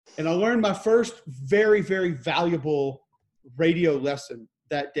And I learned my first very, very valuable radio lesson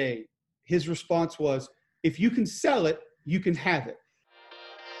that day. His response was, if you can sell it, you can have it.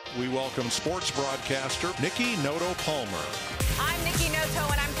 We welcome sports broadcaster Nikki Noto Palmer. I'm Nikki Noto,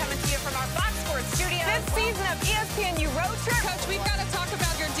 and I'm coming to you from our Fox Sports studio. This season of ESPNU Road Trip. Coach, we've got to talk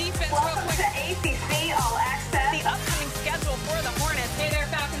about your defense Welcome real quick. to ACC All Access. The upcoming schedule for the Hornets. Hey there,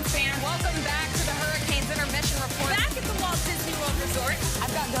 Falcons fans. Welcome back to the Hurricanes Intermission Report. Back at the Walt Disney World Resort.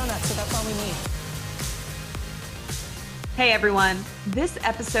 I've got donuts, so that's all we need. Hey everyone, this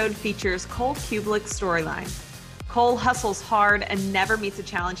episode features Cole Cubelic's storyline. Cole hustles hard and never meets a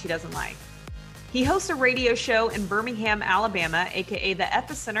challenge he doesn't like. He hosts a radio show in Birmingham, Alabama, aka the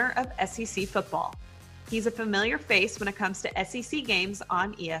epicenter of SEC football. He's a familiar face when it comes to SEC games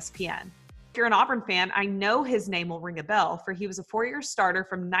on ESPN. If you're an Auburn fan, I know his name will ring a bell, for he was a 4-year starter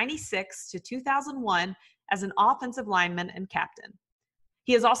from 96 to 2001 as an offensive lineman and captain.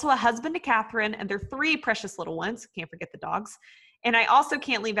 He is also a husband to Catherine and their 3 precious little ones. Can't forget the dogs. And I also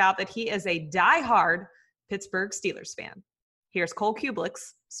can't leave out that he is a diehard Pittsburgh Steelers fan. Here's Cole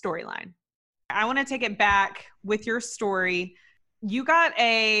Cubelic's storyline. I want to take it back with your story. You got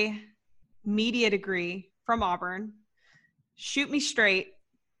a media degree from Auburn. Shoot me straight.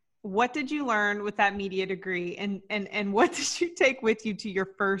 What did you learn with that media degree? And what did you take with you to your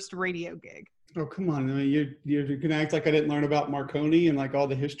first radio gig? Oh, come on. I mean, you're going to act like I didn't learn about Marconi and like all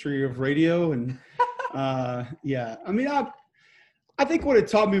the history of radio. And yeah, I mean, I think what it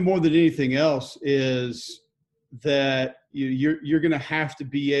taught me more than anything else is that you're going to have to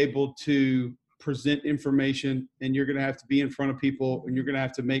be able to present information, and you're going to have to be in front of people, and you're going to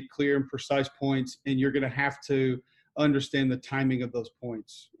have to make clear and precise points, and you're going to have to understand the timing of those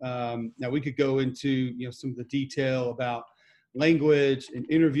points. Now we could go into, some of the detail about language and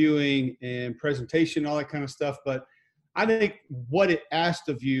interviewing and presentation, all that kind of stuff. But I think what it asked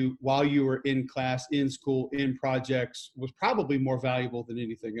of you while you were in class, in school, in projects was probably more valuable than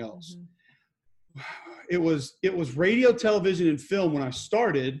anything else. Mm-hmm. It was radio, television, and film when I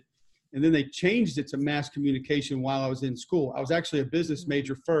started, and then they changed it to mass communication while I was in school. I was actually a business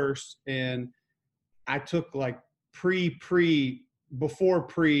major first, and I took like before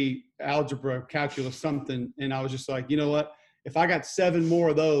pre-algebra, calculus, something, and I was just like, you know what? If I got 7 more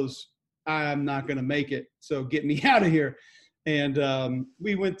of those, I'm not going to make it. So get me out of here. And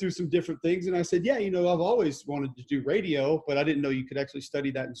we went through some different things. And I said, yeah, I've always wanted to do radio, but I didn't know you could actually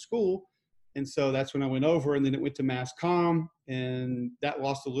study that in school. And so that's when I went over, and then it went to mass comm, and that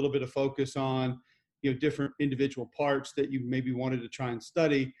lost a little bit of focus on, different individual parts that you maybe wanted to try and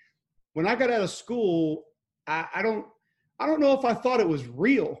study. When I got out of school, I don't know if I thought it was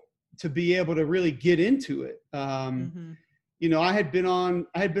real to be able to really get into it. Mm-hmm. I had been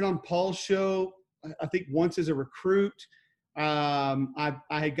on Paul's show, I think once as a recruit. I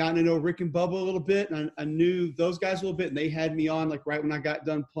had gotten to know Rick and Bubba a little bit, and I knew those guys a little bit, and they had me on like right when I got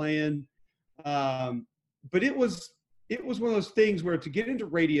done playing. But it was one of those things where to get into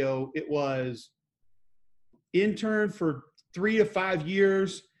radio, it was intern for 3 to 5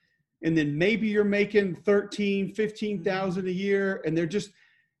 years, and then maybe you're making 13, 15,000 a year, and they're just.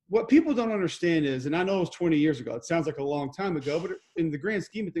 What people don't understand is, and I know it was 20 years ago, it sounds like a long time ago, but in the grand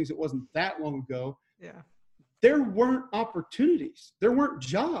scheme of things, it wasn't that long ago. Yeah. There weren't opportunities. There weren't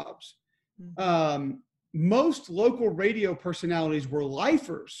jobs. Mm-hmm. Most local radio personalities were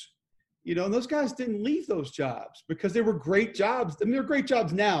lifers, and those guys didn't leave those jobs because they were great jobs. I mean, they're great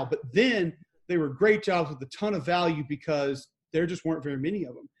jobs now, but then they were great jobs with a ton of value because there just weren't very many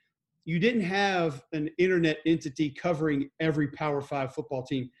of them. You didn't have an internet entity covering every Power 5 football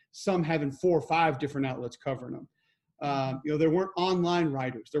team, some having 4 or 5 different outlets covering them. There weren't online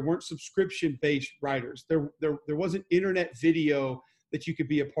writers. There weren't subscription-based writers. There wasn't internet video that you could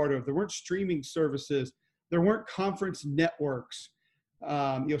be a part of. There weren't streaming services. There weren't conference networks.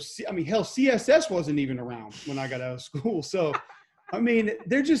 Hell, CSS wasn't even around when I got out of school. So, I mean,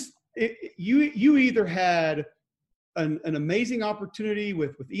 they're just you either had an amazing opportunity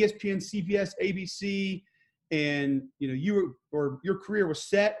with ESPN, CBS, ABC, and your career was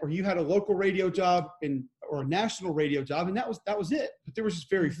set, or you had a local radio job or a national radio job, and that was it. But there was just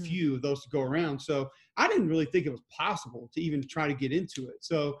very mm-hmm. few of those to go around. So I didn't really think it was possible to even try to get into it.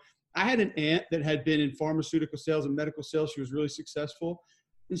 So I had an aunt that had been in pharmaceutical sales and medical sales. She was really successful,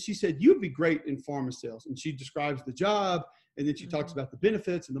 and she said, "You'd be great in pharma sales." And she describes the job, and then she mm-hmm. talks about the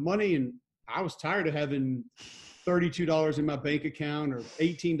benefits and the money. And I was tired of having $32 in my bank account, or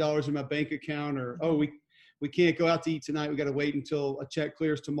 $18 in my bank account, or, oh, we can't go out to eat tonight. We got to wait until a check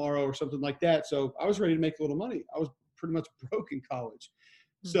clears tomorrow or something like that. So I was ready to make a little money. I was pretty much broke in college.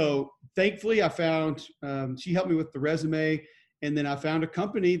 Mm-hmm. So thankfully I found, she helped me with the resume, And then I found a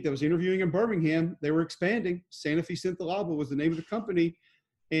company that was interviewing in Birmingham. They were expanding. Santa Fe Synthalaba was the name of the company.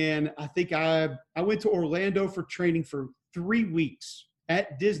 And I think I went to Orlando for training for 3 weeks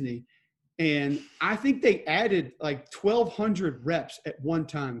at Disney. And I think they added like 1,200 reps at one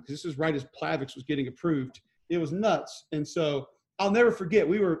time, because this is right as Plavix was getting approved. It was nuts. And so I'll never forget,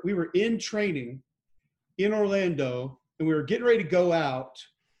 we were in training in Orlando, and we were getting ready to go out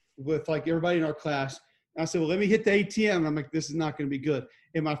with like everybody in our class. And I said, well, let me hit the ATM. And I'm like, this is not going to be good.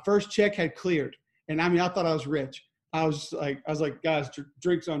 And my first check had cleared. And I mean, I thought I was rich. I was like, guys,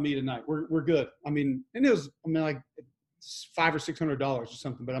 drinks on me tonight. We're good. I mean, and it was, like $500 or $600 or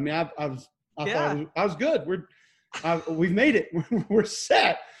something. But I mean, I thought I was good. We've made it. We're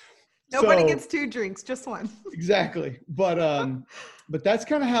set. Nobody gets 2 drinks, just one. Exactly. But that's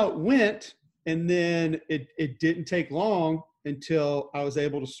kind of how it went. And then it didn't take long until I was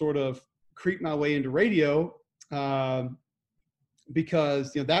able to sort of creep my way into radio,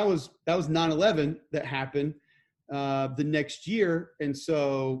 because that was 9/11 that happened the next year. And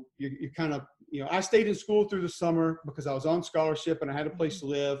so you kind of, I stayed in school through the summer because I was on scholarship and I had a place to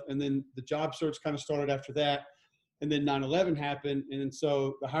live. And then the job search kind of started after that. And then 9/11 happened. And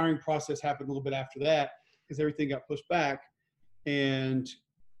so the hiring process happened a little bit after that because everything got pushed back. And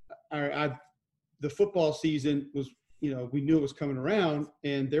the football season was, we knew it was coming around.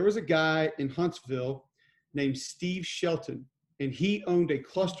 And there was a guy in Huntsville named Steve Shelton, and he owned a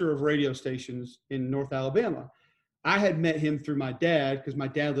cluster of radio stations in North Alabama. I had met him through my dad, because my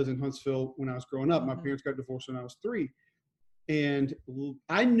dad lived in Huntsville when I was growing up. My parents got divorced when I was 3. And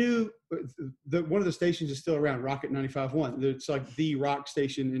I knew that one of the stations is still around, Rocket 95.1. It's like the rock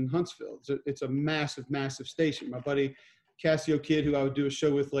station in Huntsville. It's a massive, massive station. My buddy Cassio Kidd, who I would do a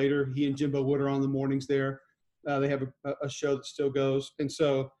show with later, he and Jimbo Wood are on the mornings there. They have a show that still goes. And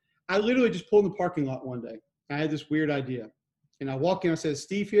so I literally just pulled in the parking lot one day. I had this weird idea. And I walk in, I said,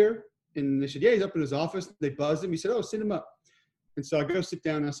 Steve here? And they said, yeah, he's up in his office. They buzzed him. He said, oh, send him up. And so I go sit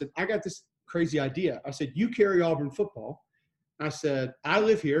down and I said, I got this crazy idea. I said, you carry Auburn football. I said, I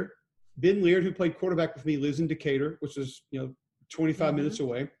live here. Ben Leard, who played quarterback with me, lives in Decatur, which is, 25 minutes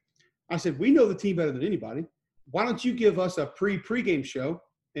away. I said, we know the team better than anybody. Why don't you give us a pregame show,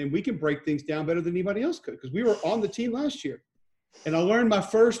 and we can break things down better than anybody else could, because we were on the team last year. And I learned my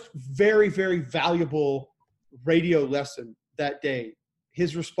first very, very valuable radio lesson that day.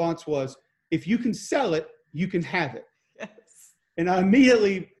 His response was, if you can sell it, you can have it. Yes. And I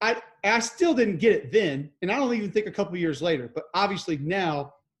immediately, I still didn't get it then, and I don't even think a couple of years later, but obviously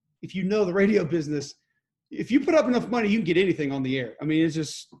now, if you know the radio business, if you put up enough money, you can get anything on the air. I mean, it's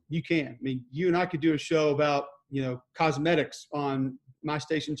just, you can. I mean, you and I could do a show about, cosmetics on my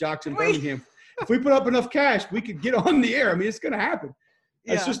station, Jocks in Birmingham. If we put up enough cash, we could get on the air. I mean, it's going to happen.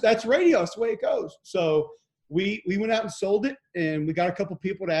 That's radio. That's the way it goes. So we went out and sold it, and we got a couple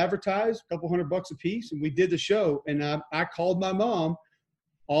people to advertise, a couple $100 a piece, and we did the show. And I called my mom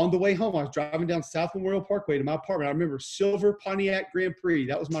on the way home. I was driving down South Memorial Parkway to my apartment. I remember silver Pontiac Grand Prix.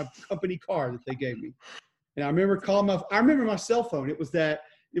 That was my company car that they gave me. And I remember calling my cell phone. It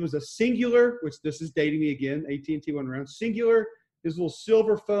was a Singular, which this is dating me again. AT&T went around. Singular, this little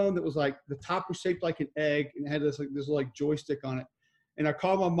silver phone that was like, the top was shaped like an egg and it had this little joystick on it. And I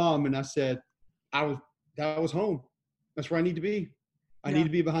called my mom and I said, I was home. That's where I need to be. I need to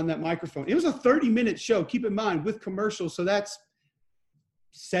be behind that microphone. It was a 30-minute show, keep in mind, with commercials. So that's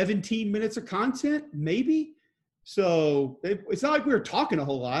 17 minutes of content, maybe. So it's not like we were talking a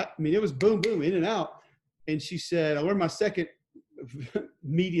whole lot. I mean, it was boom, boom, in and out. And she said, I learned my second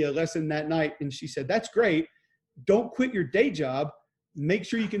media lesson that night. And she said, that's great. Don't quit your day job. Make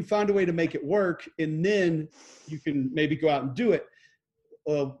sure you can find a way to make it work. And then you can maybe go out and do it.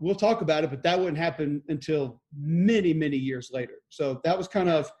 We'll talk about it, but that wouldn't happen until many, many years later. So that was kind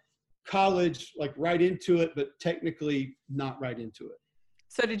of college, like right into it, but technically not right into it.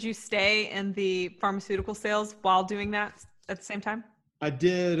 So did you stay in the pharmaceutical sales while doing that at the same time? I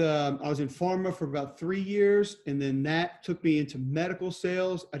did. I was in pharma for about 3 years, and then that took me into medical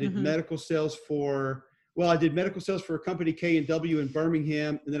sales. I did medical sales I did medical sales for a company, K&W in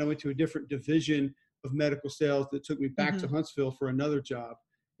Birmingham, and then I went to a different division of medical sales that took me back to Huntsville for another job.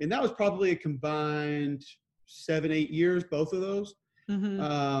 And that was probably a combined 7-8 years, both of those.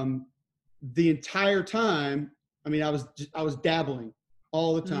 The entire time, I mean, I was dabbling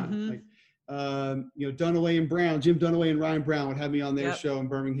all the time. Like, Dunaway and Brown, Jim Dunaway and Ryan Brown would have me on their show in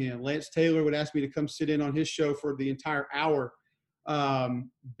Birmingham. Lance Taylor would ask me to come sit in on his show for the entire hour.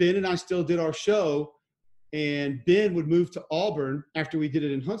 Ben and I still did our show, and Ben would move to Auburn after we did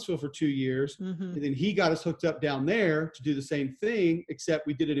it in Huntsville for 2 years. And then he got us hooked up down there to do the same thing, except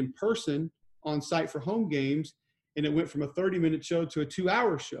we did it in person on site for home games. and it went from a 30-minute show to a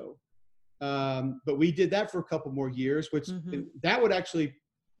 2-hour show. But we did that for a couple more years, which that would actually,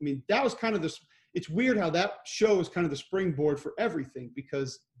 I mean, that was kind of this. It's weird how that show is kind of the springboard for everything,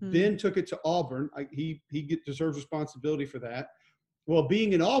 because Ben took it to Auburn. He deserves responsibility for that. Well,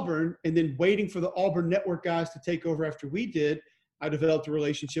 being in Auburn and then waiting for the Auburn network guys to take over after we did, I developed a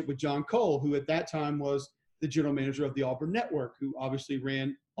relationship with John Cole, who at that time was the general manager of the Auburn network, who obviously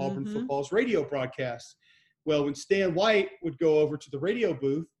ran Auburn football's radio broadcasts. Well, when Stan White would go over to the radio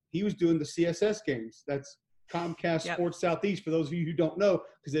booth, he was doing the CSS games. That's Comcast Sports Southeast, for those of you who don't know,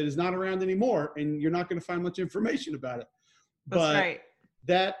 because it is not around anymore, and you're not going to find much information about it. That's right.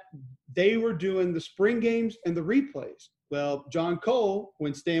 That they were doing the spring games and the replays. Well, John Cole,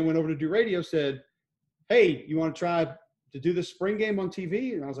 when Stan went over to do radio, said, "Hey, you want to try to do the spring game on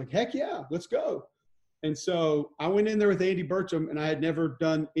TV?" And I was like, "Heck yeah, let's go." And so I went in there with Andy Burcham, and I had never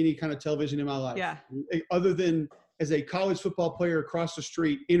done any kind of television in my life, other than as a college football player across the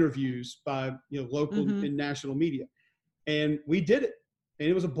street, interviews by local and national media. And we did it, and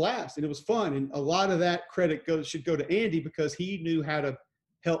it was a blast, and it was fun. And a lot of that credit should go to Andy, because he knew how to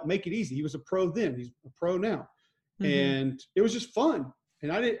help make it easy. He was a pro then; he's a pro now, and it was just fun.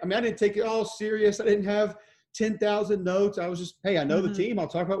 And I didn't take it all serious. I didn't have 10,000 notes. I was just, hey, I know the team. I'll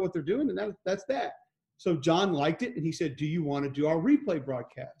talk about what they're doing, and that's that. So John liked it, and he said, "Do you want to do our replay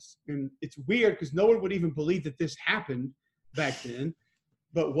broadcast?" And it's weird because no one would even believe that this happened back then.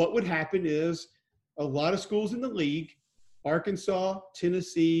 But what would happen is a lot of schools in the league, Arkansas,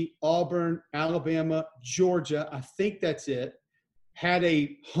 Tennessee, Auburn, Alabama, Georgia, I think that's it, had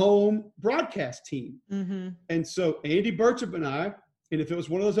a home broadcast team. And so Andy Burcham and I, and if it was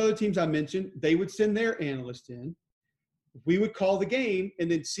one of those other teams I mentioned, they would send their analyst in. We would call the game, and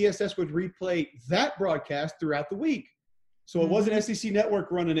then CSS would replay that broadcast throughout the week. So it wasn't SEC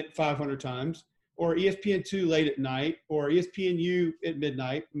Network running it 500 times, or ESPN2 late at night, or ESPNU at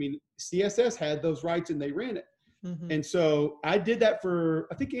midnight. I mean, CSS had those rights, and they ran it. And so I did that for,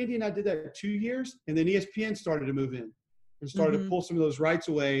 I think Andy and I did that 2 years, and then ESPN started to move in and started to pull some of those rights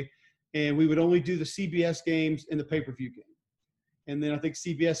away, and we would only do the CBS games and the pay-per-view game. And then I think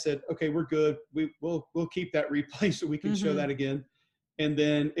CBS said, "Okay, we're good. We'll keep that replay so we can show that again." And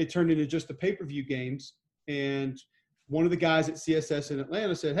then it turned into just the pay-per-view games. And one of the guys at CSS in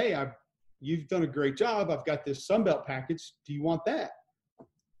Atlanta said, "Hey, you've done a great job. I've got this Sunbelt package. Do you want that?"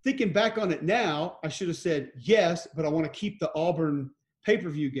 Thinking back on it now, I should have said yes, but I want to keep the Auburn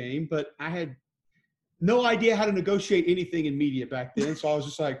pay-per-view game. But I had no idea how to negotiate anything in media back then. So I was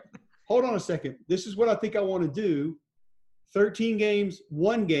just like, hold on a second. This is what I think I want to do. 13 games,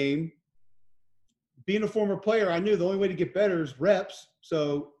 1 game. Being a former player, I knew the only way to get better is reps.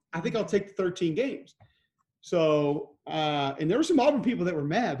 So I think I'll take the 13 games. So, and there were some Auburn people that were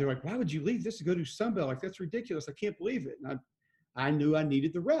mad. They're like, "Why would you leave this to go to Sunbelt? Like, that's ridiculous. I can't believe it." And I knew I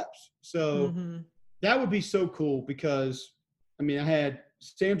needed the reps. So that would be so cool, because, I mean, I had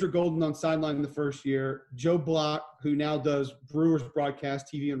Sandra Golden on sideline the first year, Joe Block, who now does Brewers broadcast,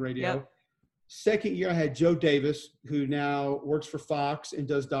 TV and radio. Second year, I had Joe Davis, who now works for Fox and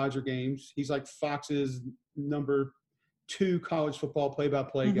does Dodger games. He's like Fox's number 2 college football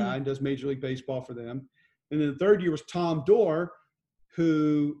play-by-play guy and does Major League Baseball for them. And then the third year was Tom Dorr,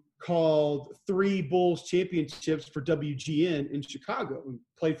 who called 3 Bulls championships for WGN in Chicago and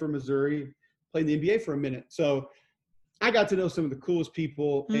played for Missouri, played in the NBA for a minute. So I got to know some of the coolest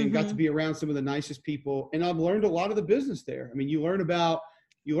people and got to be around some of the nicest people. And I've learned a lot of the business there. I mean, you learn about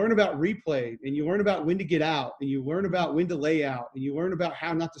replay, and you learn about when to get out, and you learn about when to lay out, and you learn about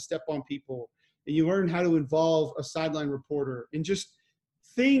how not to step on people, and you learn how to involve a sideline reporter, and just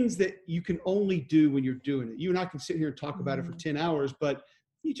things that you can only do when you're doing it. You and I can sit here and talk about it for 10 hours, but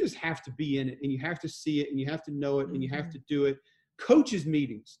you just have to be in it, and you have to see it, and you have to know it, and you have to do it. Coaches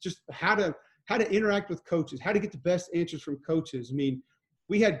meetings, just how to interact with coaches, how to get the best answers from coaches. I mean,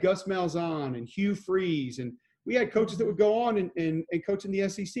 we had Gus Malzahn and Hugh Freeze, and we had coaches that would go on and coach in the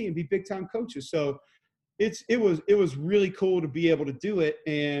SEC and be big time coaches. So it was really cool to be able to do it.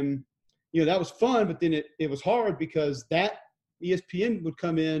 And, that was fun, but then it was hard, because that ESPN would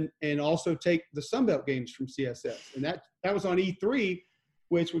come in and also take the Sunbelt games from CSS. And that was on E3,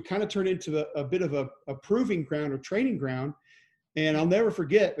 which would kind of turn into a bit of a proving ground or training ground. And I'll never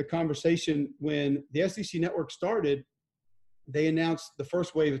forget the conversation when the SEC Network started. They announced the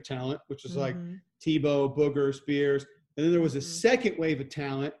first wave of talent, which was like Tebow, Booger, Spears. And then there was a second wave of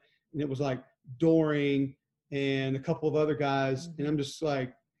talent, and it was like Doring and a couple of other guys. And I'm just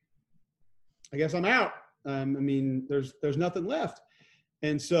like, I guess I'm out. I mean, there's nothing left.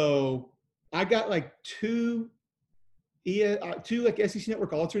 And so I got like two like SEC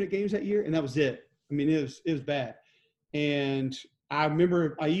Network alternate games that year, and that was it. I mean, it was bad. And I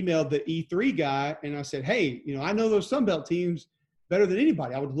remember I emailed the E3 guy and I said, hey, I know those Sun Belt teams better than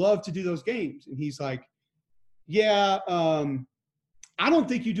anybody. I would love to do those games. And he's like, yeah, I don't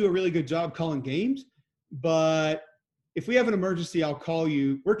think you do a really good job calling games, but if we have an emergency, I'll call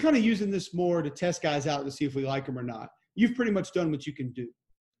you. We're kind of using this more to test guys out to see if we like them or not. You've pretty much done what you can do.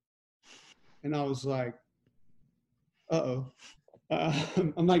 And I was like, uh-oh.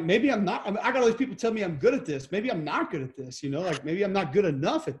 I'm like, maybe I'm not. I got all these people tell me I'm good at this. Maybe I'm not good at this, like maybe I'm not good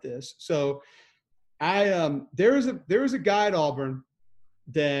enough at this. So there was a guy at Auburn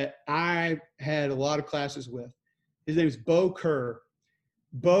that I had a lot of classes with. His name is Bo Kerr.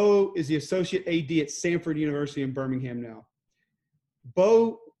 Bo is the associate AD at Samford University in Birmingham now.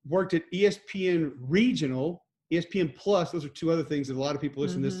 Bo worked at ESPN Regional, ESPN Plus. Those are two other things that a lot of people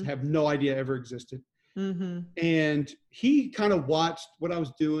listening to this have no idea ever existed. And he kind of watched what I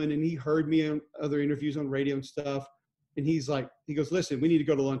was doing, and he heard me on other interviews on radio and stuff. And he goes, listen, we need to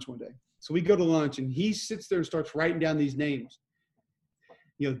go to lunch one day. So we go to lunch, and he sits there and starts writing down these names.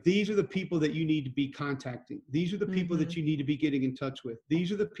 These are the people that you need to be contacting. These are the people that you need to be getting in touch with.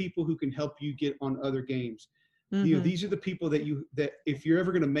 These are the people who can help you get on other games. These are the people that if you're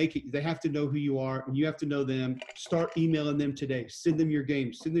ever going to make it, they have to know who you are, and you have to know them. Start emailing them today. Send them your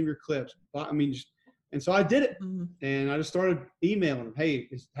games. Send them your clips. And so I did it, and I just started emailing them. Hey,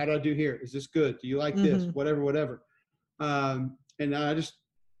 how do I do here? Is this good? Do you like this? Whatever. And I just,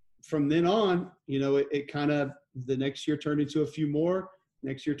 from then on, it kind of, the next year turned into a few more.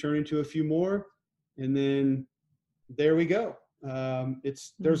 Next year turned into a few more. And then there we go.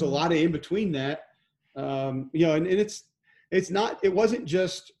 There's a lot of in between that. And it wasn't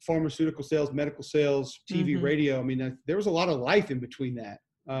just pharmaceutical sales, medical sales, TV, radio. I mean, there was a lot of life in between that.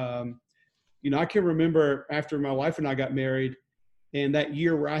 I can remember after my wife and I got married, and that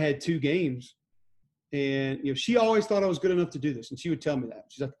year where I had 2 games, and she always thought I was good enough to do this, and she would tell me that.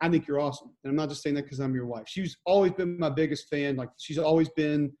 She's like, I think you're awesome. And I'm not just saying that because I'm your wife. She's always been my biggest fan. Like, she's always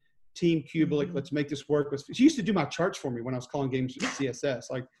been Team Kubelik. Let's make this work. She used to do my charts for me when I was calling games with CSS.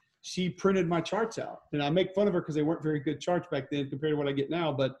 Like, she printed my charts out, and I make fun of her because they weren't very good charts back then compared to what I get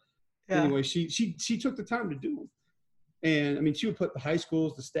now. But anyway, she took the time to do them. And I mean, she would put the high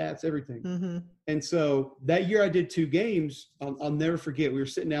schools, the stats, everything. And so that year I did 2 games. I'll never forget. We were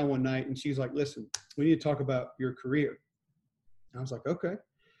sitting down one night, and she's like, listen, we need to talk about your career. And I was like, okay.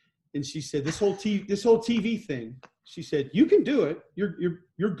 And she said, this whole TV thing, she said, you can do it.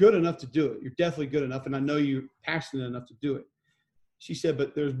 You're good enough to do it. You're definitely good enough. And I know you're passionate enough to do it. She said,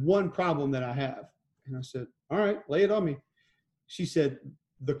 but there's one problem that I have. And I said, all right, lay it on me. She said,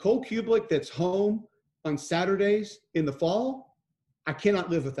 the Cole Kubelik that's home on Saturdays in the fall, I cannot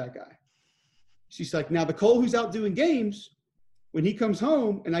live with that guy. She's like, now the Cole who's out doing games, when he comes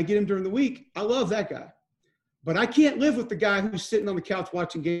home and I get him during the week, I love that guy. But I can't live with the guy who's sitting on the couch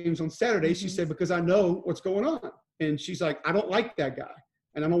watching games on Saturdays, she said, because I know what's going on. And she's like, I don't like that guy,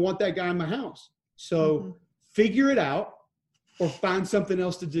 and I don't want that guy in my house. So figure it out or find something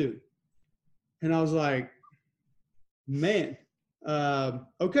else to do. And I was like, man,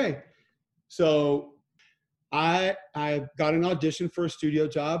 okay. So I got an audition for a studio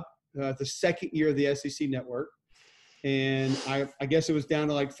job the second year of the SEC network. And I guess it was down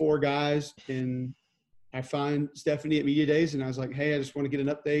to like 4 guys. And I find Stephanie at Media Days, and I was like, hey, I just want to get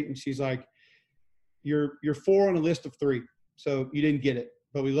an update. And she's like, you're 4 on a list of 3. So you didn't get it,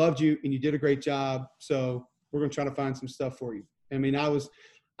 but we loved you and you did a great job. So we're going to try to find some stuff for you. I mean, that was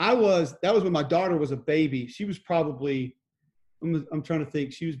when my daughter was a baby. She was probably, I'm trying to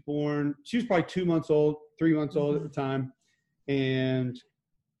think. She was probably 2 months old, 3 months old at the time. And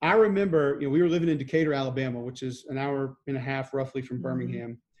I remember, we were living in Decatur, Alabama, which is an hour and a half roughly from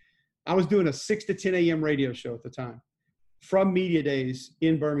Birmingham. I was doing a 6 to 10 a.m. radio show at the time from Media Days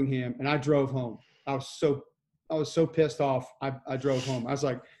in Birmingham, and I drove home. I was so pissed off. I drove home. I was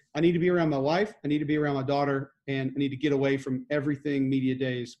like, I need to be around my wife. I need to be around my daughter, and I need to get away from everything Media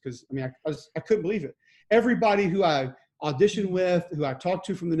Days. Because I mean, I couldn't believe it. Everybody who I auditioned with, who I talked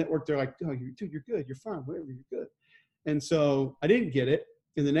to from the network, they're like, oh, you're good. You're fine. Whatever, you're good. And so I didn't get it.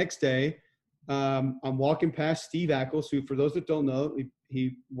 And the next day, I'm walking past Steve Ackles, who, for those that don't know,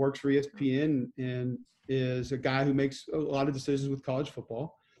 he works for ESPN and is a guy who makes a lot of decisions with college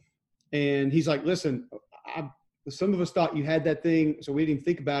football. And he's like, listen, some of us thought you had that thing, so we didn't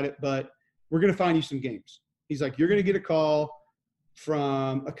think about it, but we're going to find you some games. He's like, you're going to get a call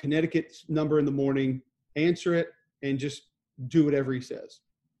from a Connecticut number in the morning, answer it, and just do whatever he says.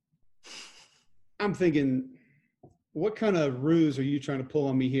 I'm thinking, what kind of ruse are you trying to pull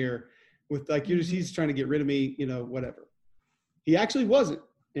on me here? With like, he's trying to get rid of me, whatever. He actually wasn't.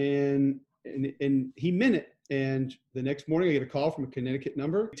 And he meant it. And the next morning I get a call from a Connecticut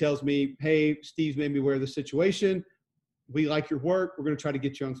number. He tells me, hey, Steve's made me aware of the situation. We like your work. We're going to try to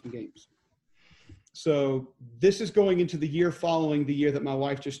get you on some games. So this is going into the year following the year that my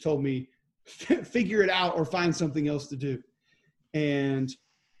wife just told me, figure it out or find something else to do. And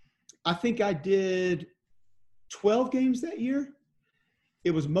I think I did 12 games that year.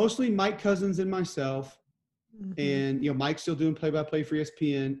 It was mostly Mike Cousins and myself. And, Mike's still doing play-by-play for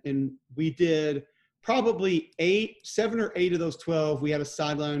ESPN. And we did probably 7 or 8 of those 12. We had a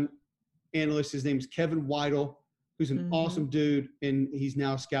sideline analyst. His name is Kevin Weidel, who's an awesome dude. And he's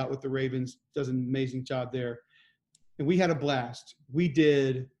now a scout with the Ravens, does an amazing job there. And we had a blast. We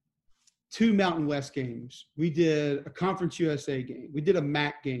did 2 Mountain West games. We did a Conference USA game. We did a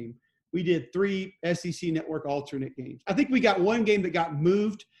MAC game. We did 3 SEC Network alternate games. I think we got one game that got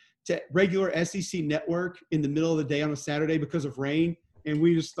moved to regular SEC Network in the middle of the day on a Saturday because of rain. And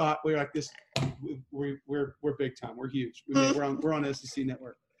we just thought we're like this, we're big time. We're huge. We're on SEC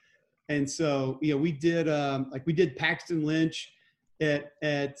Network. And so, we did we did Paxton Lynch at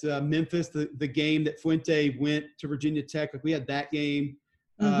Memphis, the game that Fuente went to Virginia Tech. Like we had that game.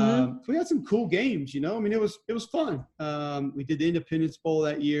 So we had some cool games, it was fun. We did the Independence Bowl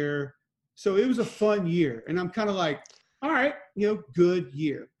that year. So it was a fun year. And I'm kind of like, all right, good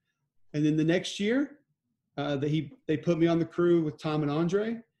year. And then the next year, they put me on the crew with Tom and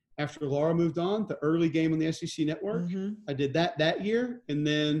Andre after Laura moved on, the early game on the SEC Network. I did that year. And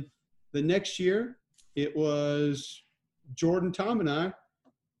then the next year, it was Jordan, Tom, and I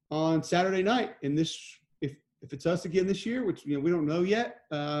on Saturday night. And this, if it's us again this year, which we don't know yet,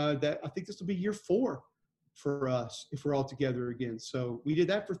 that I think this will be year 4 for us if we're all together again. So we did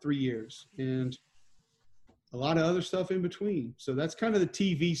that for 3 years and a lot of other stuff in between. So that's kind of the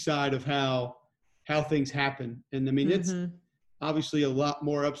TV side of how things happen. And it's obviously a lot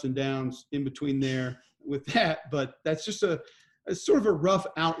more ups and downs in between there with that, but that's just a sort of a rough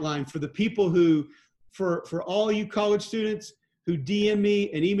outline for the people who, for all you college students who DM me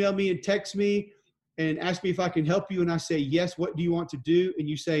and email me and text me and ask me if I can help you. And I say, yes, what do you want to do? And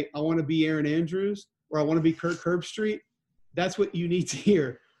you say, I want to be Aaron Andrews or I want to be Kirk Herbstreit. That's what you need to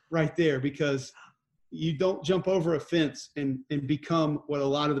hear right there, because you don't jump over a fence and become what a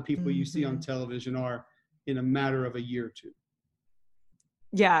lot of the people you see on television are in a matter of a year or 2.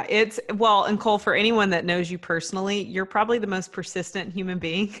 Yeah, and Cole, for anyone that knows you personally, you're probably the most persistent human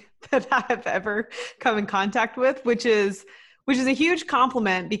being that I have ever come in contact with, which is a huge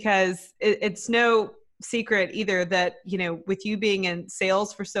compliment, because it's no secret either that, with you being in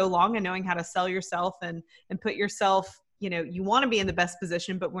sales for so long and knowing how to sell yourself and put yourself, you want to be in the best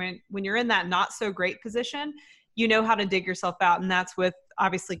position, but when you're in that not so great position, you know how to dig yourself out. And that's with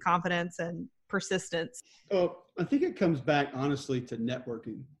obviously confidence and persistence. Oh, I think it comes back honestly to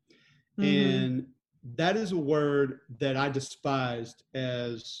networking. And that is a word that I despised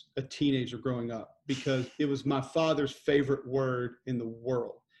as a teenager growing up, because it was my father's favorite word in the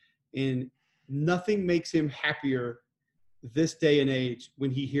world. And nothing makes him happier this day and age when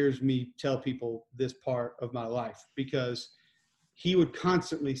he hears me tell people this part of my life, because he would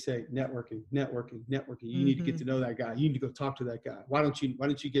constantly say, networking. You need to get to know that guy. You need to go talk to that guy. Why don't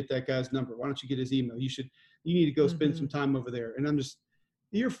you get that guy's number? Why don't you get his email? You need to go spend some time over there. And I'm just,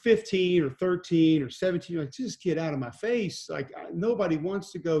 you're 15 or 13 or 17. Like, just get out of my face. Like, nobody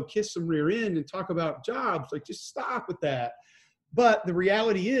wants to go kiss some rear end and talk about jobs. Like, just stop with that. But the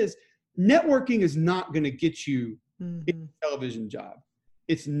reality is, networking is not going to get you a television job.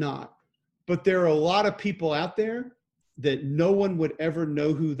 It's not. But there are a lot of people out there that no one would ever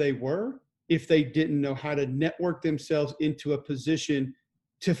know who they were if they didn't know how to network themselves into a position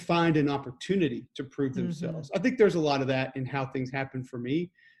to find an opportunity to prove themselves. I think there's a lot of that in how things happen for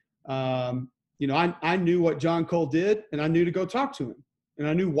me. I knew what John Cole did, and I knew to go talk to him, and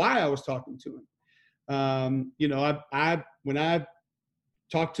I knew why I was talking to him. When I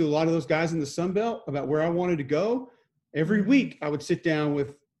talked to a lot of those guys in the Sun Belt about where I wanted to go, every week I would sit down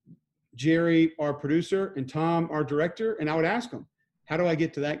with Jerry, our producer, and Tom, our director, and I would ask them, how do I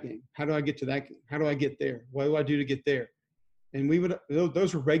get to that game? How do I get to that game? How do I get there? What do I do to get there? And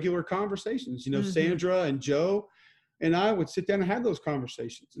those were regular conversations. Sandra and Joe and I would sit down and have those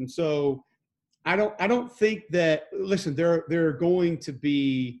conversations. And so I don't think that, listen, there are going to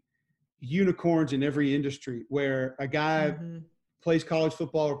be unicorns in every industry where a guy plays college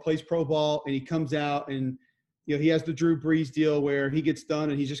football or plays pro ball and he comes out and, he has the Drew Brees deal where he gets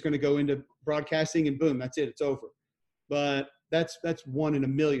done and he's just going to go into broadcasting and boom, that's it. It's over. But that's 1 in a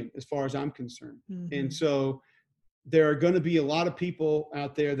million as far as I'm concerned. And so there are going to be a lot of people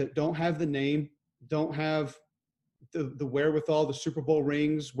out there that don't have the name, don't have the wherewithal, the Super Bowl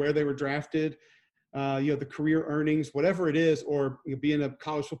rings, where they were drafted. the career earnings, whatever it is, or being a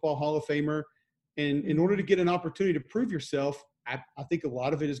college football Hall of Famer. And in order to get an opportunity to prove yourself, I think a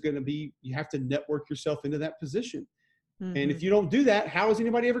lot of it is going to be, you have to network yourself into that position. Mm-hmm. And if you don't do that, how is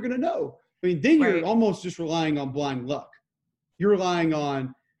anybody ever going to know? I mean, then you're almost just relying on blind luck. You're relying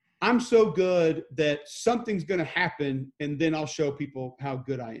on, I'm so good that something's going to happen, and then I'll show people how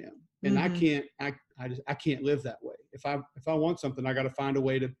good I am. And I can't live that way. If I want something, I got to find a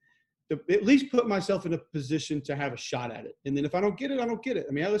way to at least put myself in a position to have a shot at it. And then if I don't get it, I don't get it.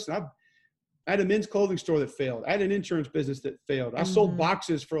 I mean, I had a men's clothing store that failed. I had an insurance business that failed. I sold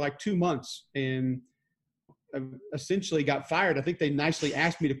boxes for like 2 months and I essentially got fired. I think they nicely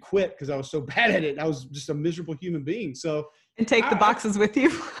asked me to quit because I was so bad at it. I was just a miserable human being. So and take the boxes with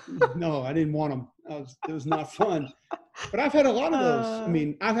you? No, I didn't want them. It was not fun. But I've had a lot of those. I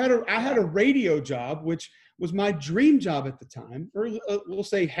mean, I had a radio job, which was my dream job at the time, or we'll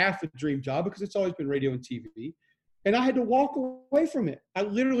say half a dream job because it's always been radio and TV. And I had to walk away from it. I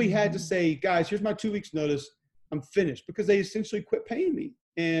literally had to say, guys, here's my 2 weeks notice. I'm finished, because they essentially quit paying me.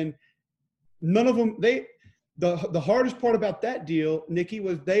 And none of them, the hardest part about that deal, Nikki,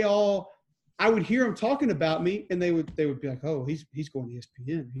 was I would hear them talking about me, and they would be like, oh, he's going to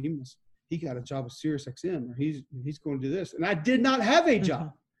ESPN. He got a job with Sirius XM, or he's going to do this. And I did not have a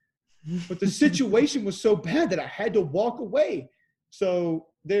job, but the situation was so bad that I had to walk away. So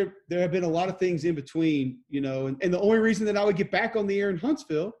there have been a lot of things in between, and the only reason that I would get back on the air in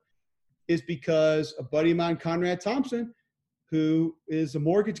Huntsville is because a buddy of mine, Conrad Thompson, who is a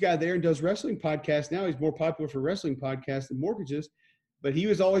mortgage guy there and does wrestling podcasts now. He's more popular for wrestling podcasts than mortgages, but he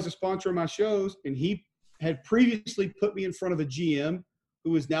was always a sponsor of my shows. And he had previously put me in front of a GM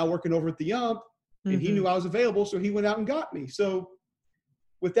who is now working over at the Ump, and he knew I was available. So he went out and got me. So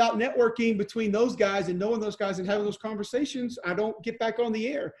without networking between those guys and knowing those guys and having those conversations, I don't get back on the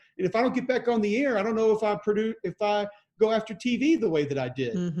air. And if I don't get back on the air, I don't know if I go after TV the way that I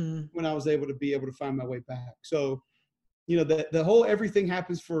did when I was able to find my way back. So, the whole everything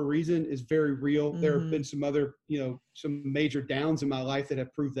happens for a reason is very real. There have been some other, some major downs in my life that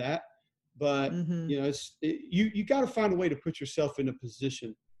have proved that. But, you got to find a way to put yourself in a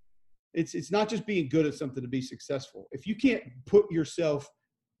position. It's not just being good at something to be successful. If you can't put yourself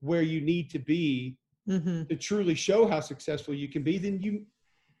where you need to be to truly show how successful you can be, then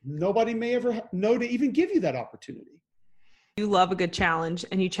nobody may ever know to even give you that opportunity. You love a good challenge,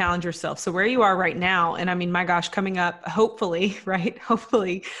 and you challenge yourself. So where you are right now, and I mean, my gosh, coming up, hopefully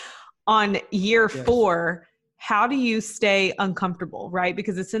on year 4, how do you stay uncomfortable, right?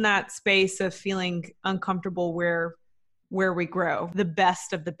 Because it's in that space of feeling uncomfortable where we grow, the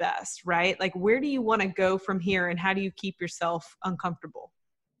best of the best, right? Like, where do you want to go from here, and how do you keep yourself uncomfortable?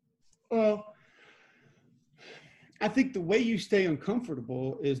 Well, I think the way you stay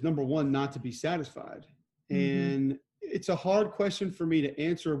uncomfortable is, number one, not to be satisfied. And it's a hard question for me to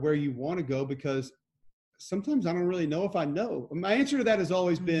answer where you want to go, because sometimes I don't really know if I know. My answer to that has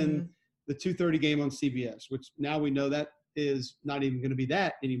always been the 2:30 game on CBS, which now we know that is not even going to be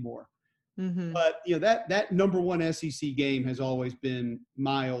that anymore. But, that number one SEC game has always been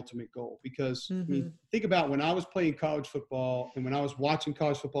my ultimate goal, because I mean, think about when I was playing college football and when I was watching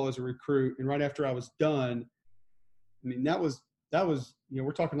college football as a recruit, and right after I was done, I mean, that was,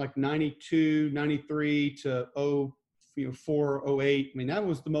 we're talking like 92, 93 to 4, 08. I mean, that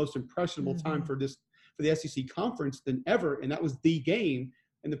was the most impressionable time for the SEC conference than ever. And that was the game,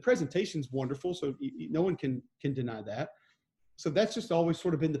 and the presentation's wonderful. So no one can deny that. So that's just always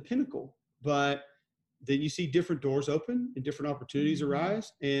sort of been the pinnacle. But then you see different doors open and different opportunities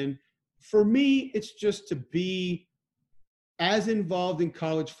arise. And for me, it's just to be as involved in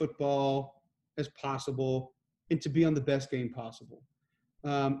college football as possible and to be on the best game possible.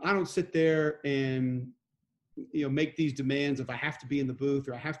 I don't sit there and, make these demands of I have to be in the booth,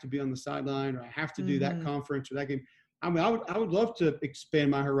 or I have to be on the sideline, or I have to do that conference or that game. I mean, I would love to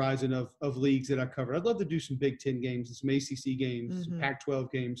expand my horizon of leagues that I cover. I'd love to do some Big Ten games and some ACC games, some Pac-12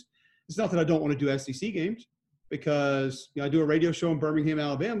 games. It's not that I don't want to do SEC games, because I do a radio show in Birmingham,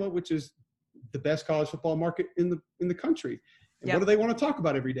 Alabama, which is the best college football market in the country. And what do they want to talk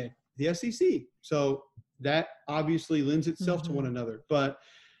about every day? The SEC. So that obviously lends itself to one another. But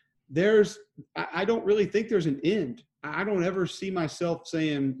I don't really think there's an end. I don't ever see myself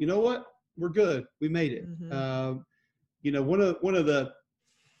saying, you know what, we're good, we made it.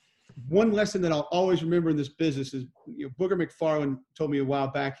 One lesson that I'll always remember in this business is, Booger McFarland told me a while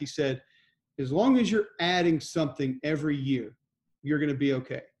back. He said, as long as you're adding something every year, you're going to be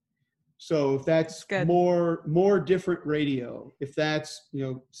okay. So if that's more different radio, if that's,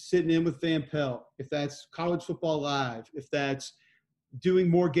 sitting in with Van Pelt, if that's College Football Live, if that's, doing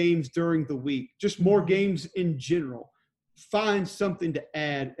more games during the week, just more games in general. Find something to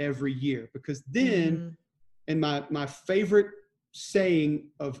add every year, because then, and my favorite saying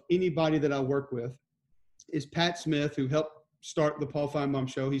of anybody that I work with is Pat Smith, who helped start the Paul Feinbaum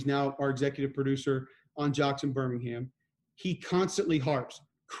Show. He's now our executive producer on Jocks in Birmingham. He constantly harps,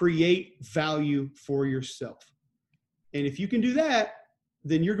 create value for yourself. And if you can do that,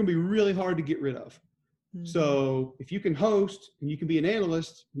 then you're going to be really hard to get rid of. So if you can host, and you can be an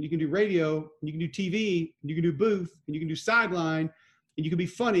analyst, and you can do radio, and you can do TV, and you can do booth, and you can do sideline, and you can be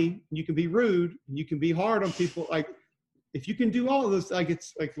funny, and you can be rude, and you can be hard on people. Like, if you can do all of those, like,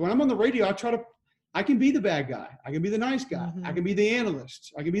 it's like when I'm on the radio, I can be the bad guy. I can be the nice guy. I can be the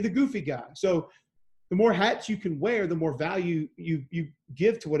analyst. I can be the goofy guy. So the more hats you can wear, the more value you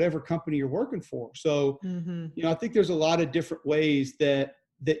give to whatever company you're working for. So, I think there's a lot of different ways that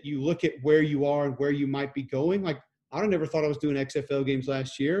you look at where you are and where you might be going. Like, I never thought I was doing XFL games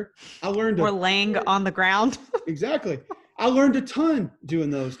last year. I learned or laying on the ground. Exactly. I learned a ton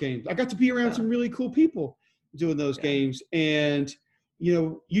doing those games. I got to be around some really cool people doing those games. And,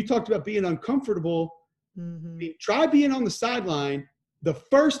 you talked about being uncomfortable. I mean, try being on the sideline the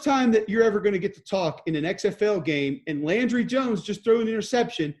first time that you're ever going to get to talk in an XFL game, and Landry Jones just threw an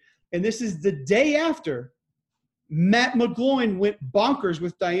interception. And this is the day after Matt McGloin went bonkers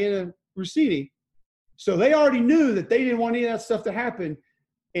with Diana Rossini. So they already knew that they didn't want any of that stuff to happen.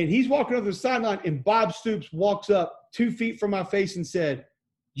 And he's walking over the sideline, and Bob Stoops walks up 2 feet from my face and said,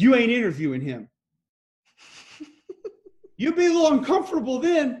 "You ain't interviewing him." You'd be a little uncomfortable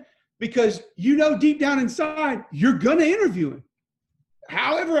then, because deep down inside, you're going to interview him.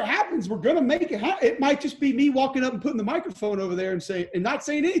 However it happens, we're going to make it happen. It might just be me walking up and putting the microphone over there and not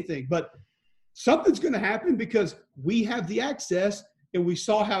saying anything, but something's going to happen, because we have the access, and we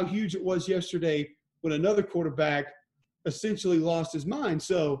saw how huge it was yesterday when another quarterback essentially lost his mind.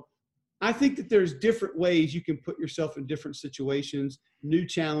 So I think that there's different ways you can put yourself in different situations, new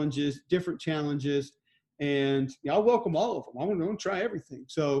challenges, different challenges, and I welcome all of them. I want to try everything.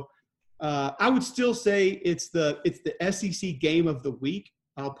 So I would still say it's the SEC game of the week.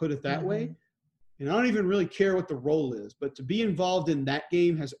 I'll put it that way. And I don't even really care what the role is, but to be involved in that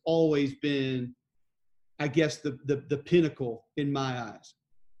game has always been, I guess, the pinnacle in my eyes.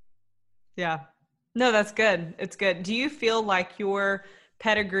 Yeah. No, that's good. It's good. Do you feel like your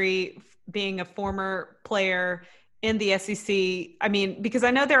pedigree, being a former player in the SEC, I mean, because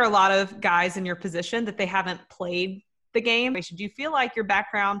I know there are a lot of guys in your position that they haven't played the game. Do you feel like your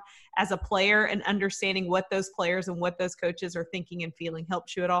background as a player and understanding what those players and what those coaches are thinking and feeling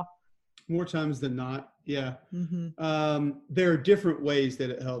helps you at all? More times than not, yeah. There are different ways that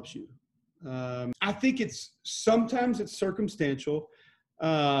it helps you. I think sometimes it's circumstantial.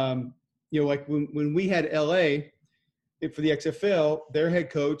 Like when we had LA for the XFL, their head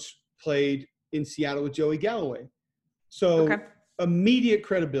coach played in Seattle with Joey Galloway. So immediate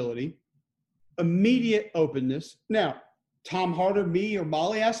credibility, immediate openness. Now, Tom Harder, me, or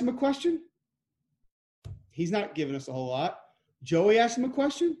Molly asked him a question. He's not giving us a whole lot. Joey asked him a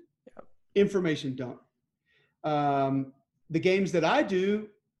question. Information dump. The games that I do,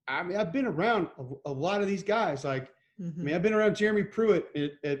 I mean, I've been around a lot of these guys. Like, I mean, I've been around Jeremy Pruitt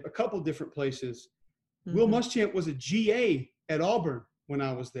at a couple different places. Will Muschamp was a GA at Auburn when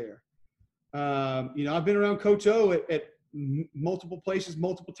I was there. I've been around Coach O at multiple places,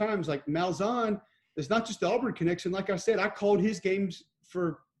 multiple times. Like Malzahn, it's not just the Auburn connection. Like I said, I called his games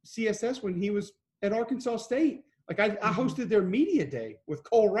for CSS when he was at Arkansas State. Like I hosted their media day with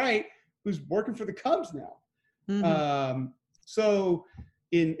Cole Wright, who's working for the Cubs now. So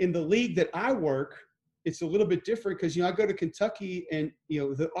in the league that I work, it's a little bit different because, I go to Kentucky and,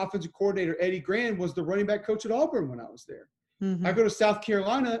 the offensive coordinator, Eddie Grand, was the running back coach at Auburn when I was there. I go to South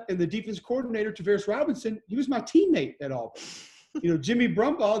Carolina and the defense coordinator, Tavares Robinson, he was my teammate at Auburn. Jimmy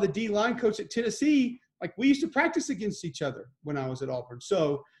Brumbaugh, the D-line coach at Tennessee, like we used to practice against each other when I was at Auburn.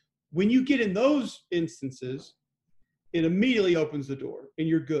 So when you get in those instances, it immediately opens the door and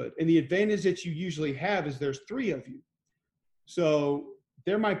you're good. And the advantage that you usually have is there's 3 of you. So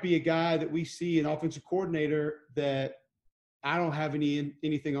there might be a guy that we see, an offensive coordinator, that I don't have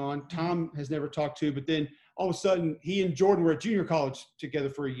anything on. Tom has never talked to, but then all of a sudden he and Jordan were at junior college together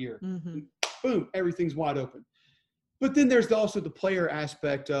for a year. Boom, everything's wide open. But then there's also the player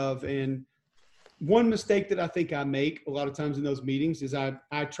aspect of, and one mistake that I think I make a lot of times in those meetings is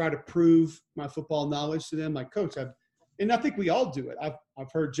I try to prove my football knowledge to them. Like, Coach, and I think we all do it.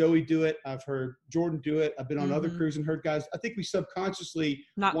 I've heard Joey do it. I've heard Jordan do it. I've been on other crews and heard guys. I think we subconsciously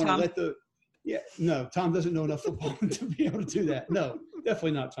want to let Tom doesn't know enough football to be able to do that. No,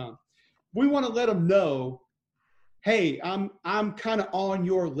 definitely not Tom. We want to let them know hey, I'm kind of on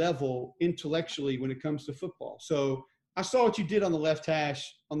your level intellectually when it comes to football. So I saw what you did on the left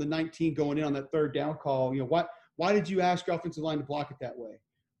hash on the 19 going in on that third down call. You know, why did you ask your offensive line to block it that way?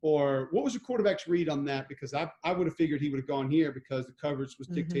 Or what was the quarterback's read on that? Because I would have figured he would have gone here because the coverage was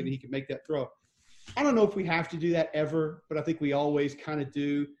dictating he could make that throw. I don't know if we have to do that ever, but I think we always kind of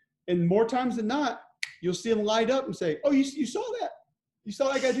do. And more times than not, you'll see them light up and say, oh, you saw that? You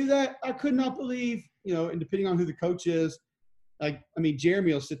saw that guy do that? I could not believe, you know, and depending on who the coach is, like, I mean,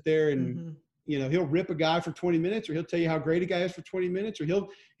 Jeremy will sit there and, you know, he'll rip a guy for 20 minutes or he'll tell you how great a guy is for 20 minutes or he'll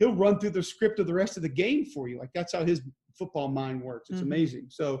run through the script of the rest of the game for you. Like, that's how his football mind works. It's amazing.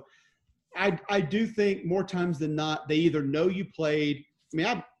 So I do think more times than not, they either know you played. I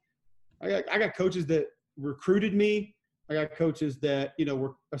mean, I got coaches that recruited me. I got coaches that, you know,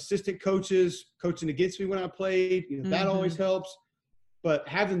 were assistant coaches coaching against me when I played. You know, that always helps. But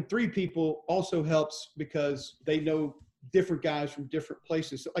having 3 people also helps because they know different guys from different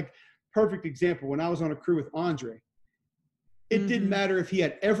places. So, like, perfect example, when I was on a crew with Andre, it didn't matter if he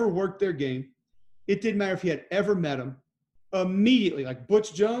had ever worked their game. It didn't matter if he had ever met him. Immediately, like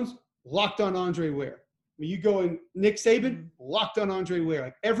Butch Jones, locked on Andre Ware. When you go in Nick Saban, locked on Andre Ware.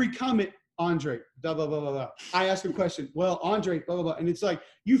 Like every comment, Andre, blah, blah, blah, blah, blah. I ask a question, well, Andre, blah, blah, blah. And it's like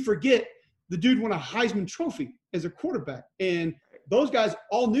you forget the dude won a Heisman Trophy as a quarterback. And those guys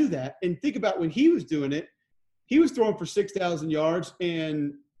all knew that. And think about when he was doing it, he was throwing for 6,000 yards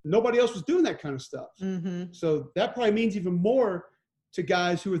and nobody else was doing that kind of stuff. So that probably means even more to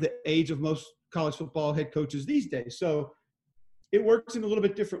guys who are the age of most college football head coaches these days. So it works in a little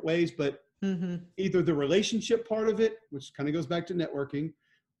bit different ways, but either the relationship part of it, which kind of goes back to networking,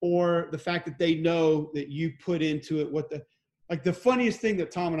 or the fact that they know that you put into it the funniest thing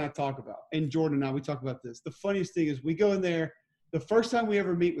that Tom and I talk about, and Jordan and I, we talk about this. The funniest thing is we go in there, the first time we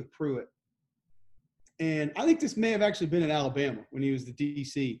ever meet with Pruitt, and I think this may have actually been in Alabama when he was the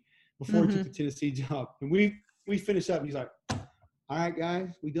DC before he took the Tennessee job. And we finished up and he's like, all right, guys,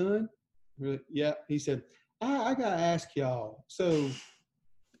 we done? We're like, yeah. He said, I got to ask y'all. So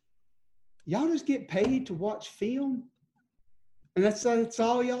y'all just get paid to watch film? And that's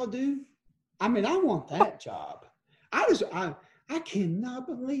all y'all do? I mean, I want that job. I cannot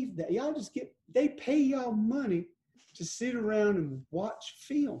believe that. Y'all just they pay y'all money to sit around and watch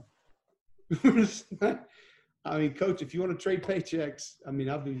film. I mean, Coach, if you want to trade paychecks, I mean,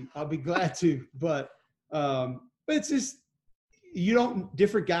 I'll be glad to. But it's just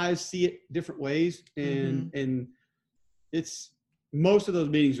different guys see it different ways, and it's most of those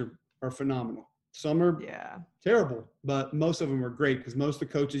meetings are phenomenal. Some are terrible, but most of them are great because most of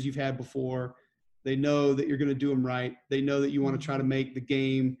the coaches you've had before, they know that you're going to do them right. They know that you want to try to make the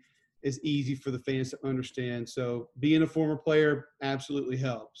game as easy for the fans to understand. So being a former player absolutely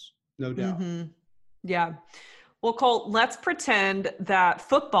helps. No doubt. Yeah. Well, Colt, let's pretend that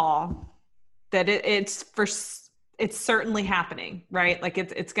football, that it's certainly happening, right? Like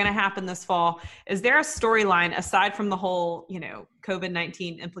it's going to happen this fall. Is there a storyline aside from the whole,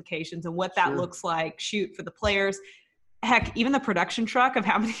 COVID-19 implications and what that looks like, for the players, heck, even the production truck of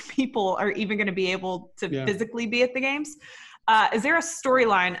how many people are even going to be able to physically be at the games? Is there a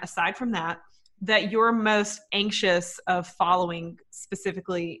storyline aside from that you're most anxious of following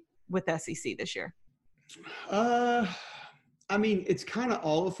specifically with SEC this year? I mean, it's kind of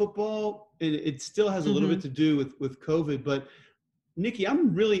all of football, and it still has a little bit to do with COVID. But, Nikki,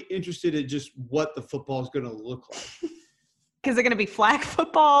 I'm really interested in just what the football is going to look like. Is it going to be flag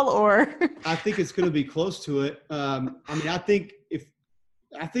football or? I think it's going to be close to it. I mean, I think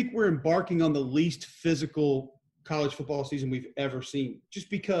we're embarking on the least physical college football season we've ever seen, just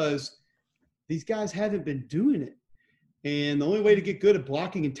because these guys haven't been doing it. And the only way to get good at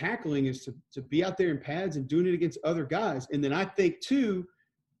blocking and tackling is to be out there in pads and doing it against other guys. And then I think, too,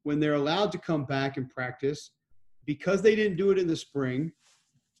 when they're allowed to come back and practice, because they didn't do it in the spring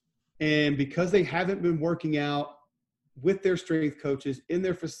and because they haven't been working out with their strength coaches in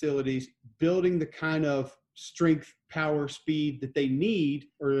their facilities, building the kind of strength, power, speed that they need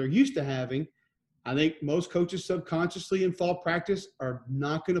or are used to having, I think most coaches subconsciously in fall practice are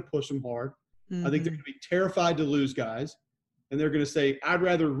not going to push them hard. I think they're going to be terrified to lose guys, and they're going to say, I'd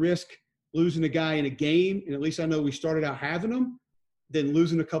rather risk losing a guy in a game, and at least I know we started out having them, than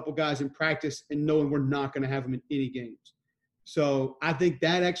losing a couple guys in practice and knowing we're not going to have them in any games. So I think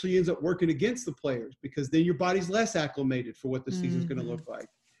that actually ends up working against the players because then your body's less acclimated for what the season's going to look like.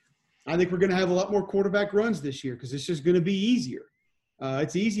 I think we're going to have a lot more quarterback runs this year because it's just going to be easier.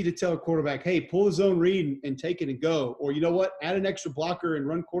 It's easy to tell a quarterback, hey, pull the zone read and take it and go. Or you know what, add an extra blocker and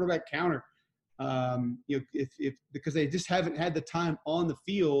run quarterback counter. Because they just haven't had the time on the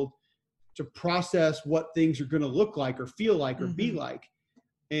field to process what things are going to look like or feel like or be like.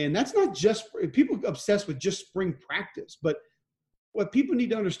 And that's not just – people obsessed with just spring practice. But what people need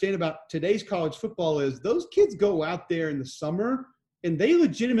to understand about today's college football is those kids go out there in the summer and they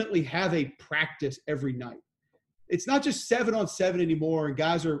legitimately have a practice every night. It's not just 7-on-7 anymore and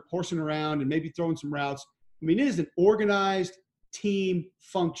guys are horsing around and maybe throwing some routes. I mean, it is an organized team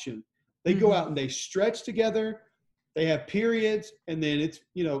function. They go out and they stretch together. They have periods, and then it's,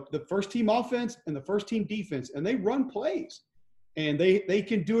 the first team offense and the first team defense, and they run plays. And they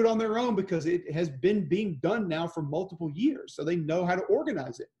can do it on their own because it has been being done now for multiple years. So they know how to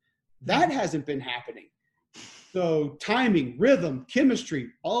organize it. That hasn't been happening. So timing, rhythm, chemistry,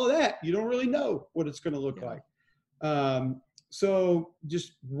 all of that, you don't really know what it's going to look like. So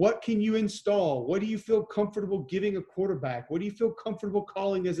just what can you install? What do you feel comfortable giving a quarterback? What do you feel comfortable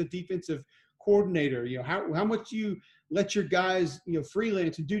calling as a defensive coordinator? How much you let your guys,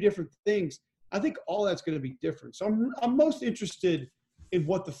 freelance and do different things. I think all that's going to be different. So I'm most interested in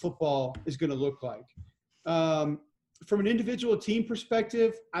what the football is going to look like. From an individual team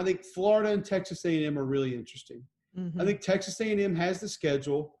perspective, I think Florida and Texas A&M are really interesting. I think Texas A&M has the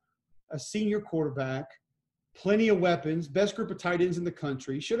schedule, a senior quarterback, plenty of weapons, best group of tight ends in the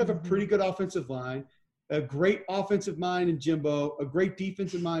country, should have a pretty good offensive line, a great offensive mind in Jimbo, a great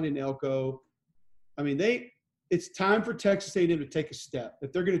defensive mind in Elko. I mean, it's time for Texas A&M to take a step.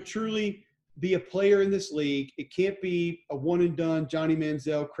 If they're going to truly be a player in this league, it can't be a one-and-done Johnny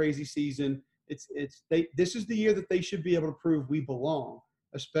Manziel crazy season. This is the year that they should be able to prove we belong,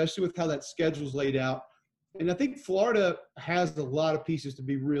 especially with how that schedule's laid out. And I think Florida has a lot of pieces to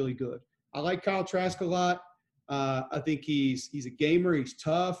be really good. I like Kyle Trask a lot. I think he's a gamer. He's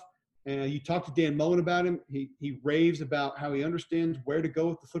tough. And you talk to Dan Mullen about him. He raves about how he understands where to go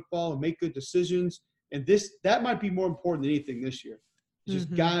with the football and make good decisions. And that might be more important than anything this year.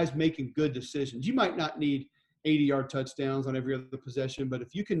 Just guys making good decisions. You might not need 80-yard touchdowns on every other possession, but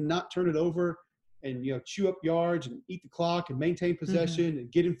if you can not turn it over and chew up yards and eat the clock and maintain possession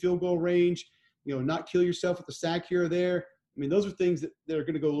and get in field goal range, not kill yourself with a sack here or there. I mean, those are things that are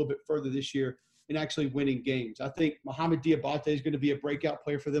going to go a little bit further this year in actually winning games. I think Mohamed Diabate is going to be a breakout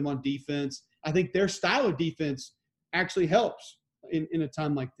player for them on defense. I think their style of defense actually helps in a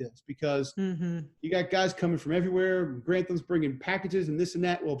time like this because you got guys coming from everywhere. Grantham's bringing packages and this and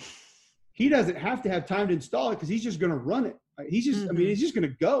that. Well, he doesn't have to have time to install it because he's just going to run it. He's just, he's just going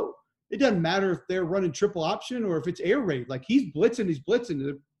to go. It doesn't matter if they're running triple option or if it's air raid. Like he's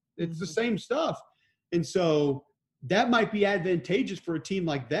blitzing. It's the same stuff. And so that might be advantageous for a team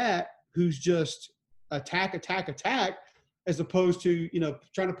like that who's just attack, as opposed to,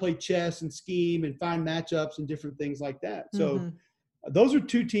 trying to play chess and scheme and find matchups and different things like that. So those are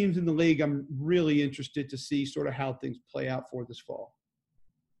two teams in the league I'm really interested to see sort of how things play out for this fall.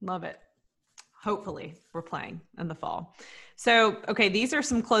 Love it. Hopefully we're playing in the fall. So, okay, these are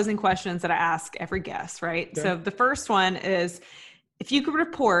some closing questions that I ask every guest, right? Okay. So the first one is, if you could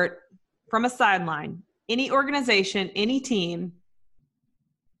report from a sideline, any organization, any team,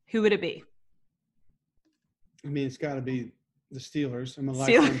 who would it be? I mean, it's got to be the Steelers. I'm a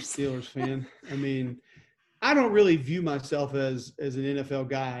lifetime Steelers fan. I mean, I don't really view myself as an NFL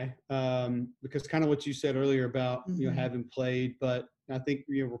guy because kind of what you said earlier about, having played, but I think,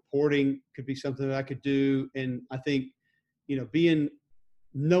 reporting could be something that I could do. And I think,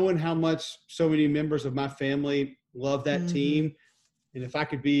 knowing how much so many members of my family love that team. And if I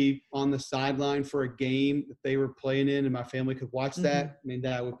could be on the sideline for a game that they were playing in and my family could watch that, I mean,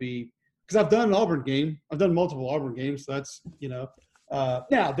 that would be – because I've done an Auburn game. I've done multiple Auburn games. So that's,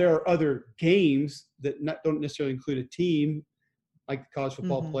 now there are other games that don't necessarily include a team, like the college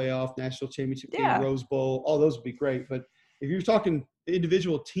football playoff, national championship game, Rose Bowl. All those would be great. But if you're talking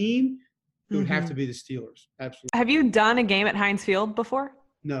individual team, it would have to be the Steelers. Absolutely. Have you done a game at Heinz Field before?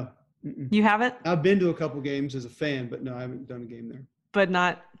 No. You haven't? I've been to a couple games as a fan, but no, I haven't done a game there. But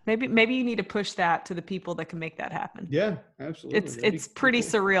not maybe you need to push that to the people that can make that happen. Yeah, absolutely. It's pretty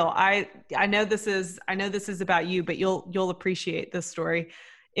surreal. I know this is about you, but you'll appreciate this story.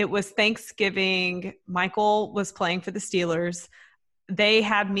 It was Thanksgiving. Michael was playing for the Steelers. They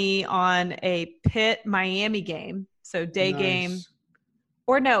had me on a Pitt Miami game, so day game.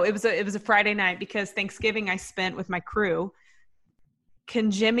 Or no, it was a Friday night because Thanksgiving I spent with my crew.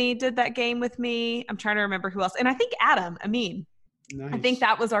 Jimmy did that game with me. I'm trying to remember who else. And I think Adam Amin. Nice. I think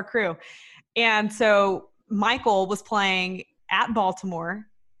that was our crew. And so Michael was playing at Baltimore.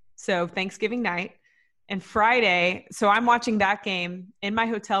 So Thanksgiving night and Friday. So I'm watching that game in my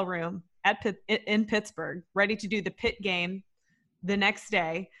hotel room in Pittsburgh, ready to do the Pitt game the next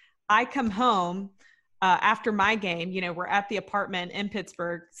day. I come home. after my game, we're at the apartment in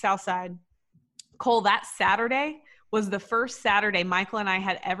Pittsburgh, South Side. Cole, that Saturday was the first Saturday Michael and I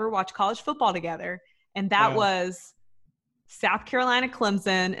had ever watched college football together. And that was South Carolina,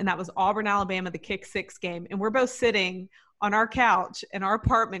 Clemson, and that was Auburn, Alabama, the Kick 6 game. And we're both sitting on our couch in our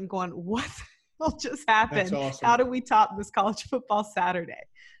apartment going, what the hell just happened? That's awesome. How do we top this college football Saturday?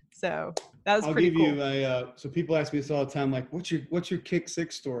 So that was pretty cool. I'll give you so people ask me this all the time, like, what's your Kick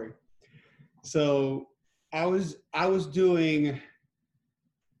 6 story? So I was doing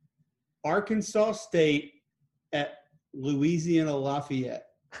Arkansas State at Louisiana Lafayette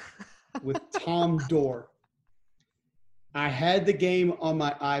with Tom Dorr. I had the game on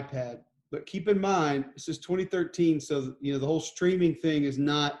my iPad, but keep in mind, this is 2013, so the whole streaming thing is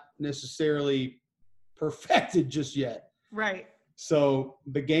not necessarily perfected just yet. Right. So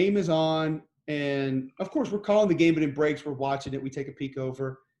the game is on, and of course we're calling the game, but in breaks we're watching it. We take a peek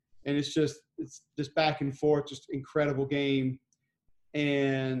over, and it's just back and forth, just incredible game.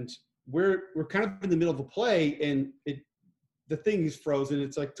 And we're kind of in the middle of a play, and the thing is frozen.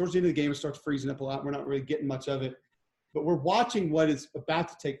 It's like towards the end of the game, it starts freezing up a lot. We're not really getting much of it. But we're watching what is about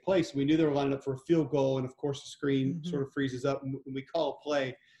to take place. We knew they were lining up for a field goal, and, of course, the screen sort of freezes up, and we call a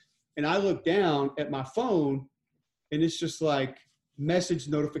play. And I look down at my phone, and it's just like message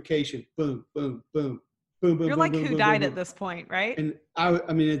notification, boom, boom, boom, boom, boom. You're boom, like, boom, who boom, died boom, at this point, right? And I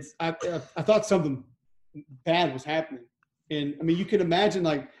thought something bad was happening. And, I mean, you can imagine,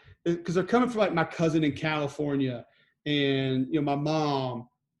 like, because they're coming from, like, my cousin in California and, my mom.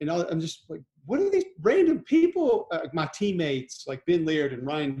 And I'm just like, what are these random people, my teammates, like Ben Laird and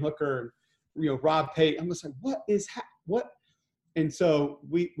Ryan Hooker and, Rob Pate. I'm just like, what? And so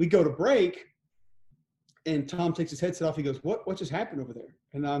we go to break, and Tom takes his headset off. He goes, what just happened over there?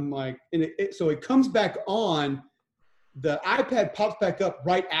 And I'm like, so it comes back on. The iPad pops back up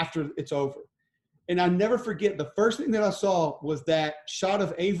right after it's over. And I never forget, the first thing that I saw was that shot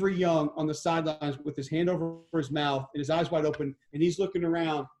of Avery Young on the sidelines with his hand over his mouth and his eyes wide open, and he's looking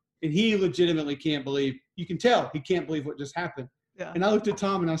around. And he legitimately can't believe – you can tell he can't believe what just happened. Yeah. And I looked at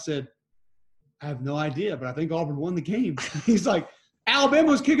Tom and I said, I have no idea, but I think Auburn won the game. He's like,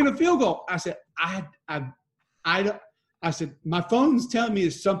 Alabama was kicking a field goal. I said, I said, my phone's telling me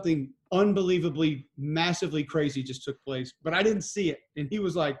there's something unbelievably, massively crazy just took place, but I didn't see it. And he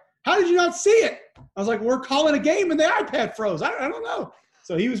was like, how did you not see it? I was like, we're calling a game and the iPad froze. I don't know.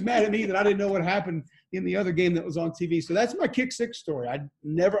 So he was mad at me that I didn't know what happened in the other game that was on TV. So that's my Kick 6 story. I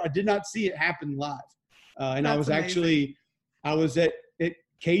did not see it happen live. And that's I was amazing. I was at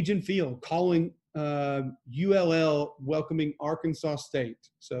Cajun Field calling ULL welcoming Arkansas State.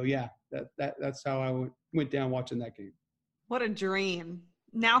 So yeah, that's how I went down watching that game. What a dream.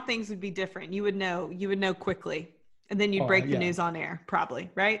 Now things would be different. You would know quickly. And then you'd break the news on air,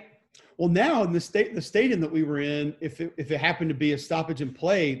 probably, right? Well, now in the stadium that we were in, if it happened to be a stoppage in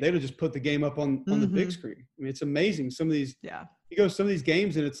play, they'd have just put the game up on the big screen. I mean, it's amazing. Some of these, you go to some of these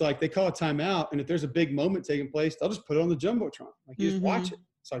games and it's like they call a timeout, and if there's a big moment taking place, they'll just put it on the Jumbotron. Like you just watch it.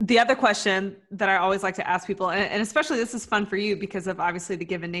 Like, the other question that I always like to ask people, and especially this is fun for you because of obviously the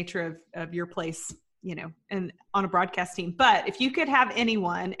given nature of your place, and on a broadcast team. But if you could have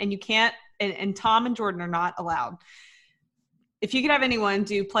anyone, and you can't, and Tom and Jordan are not allowed, if you could have anyone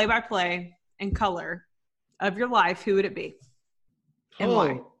do play-by-play and color of your life, who would it be? And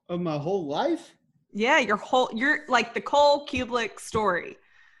why? Of my whole life? Yeah, you're like the Cole Cubelic story.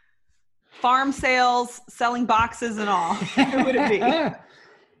 Farm sales, selling boxes and all. Who would it be?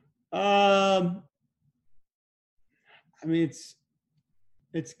 I mean,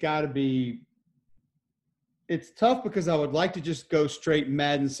 it's got to be – it's tough because I would like to just go straight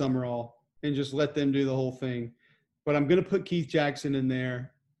Madden Summerall and just let them do the whole thing. But I'm going to put Keith Jackson in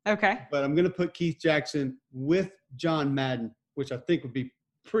there. Okay. But I'm going to put Keith Jackson with John Madden, which I think would be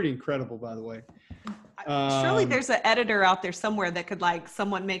pretty incredible, by the way. Surely there's an editor out there somewhere that could,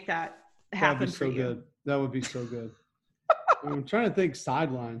 someone make that happen for you. Good. That would be so good. I'm trying to think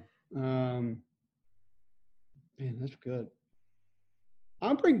sideline. Man, that's good.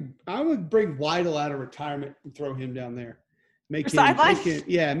 I would bring Weidel out of retirement and throw him down there. Make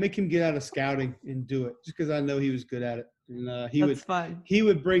him get out of scouting and do it, just because I know he was good at it. And he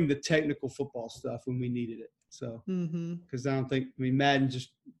would bring the technical football stuff when we needed it. So because I think Madden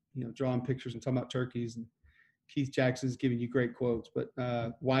just drawing pictures and talking about turkeys, and Keith Jackson's giving you great quotes, but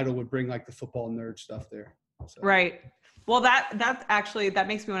Weidel would bring the football nerd stuff there. So. Right. Well, that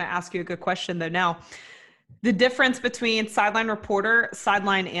makes me want to ask you a good question though. Now, the difference between sideline reporter,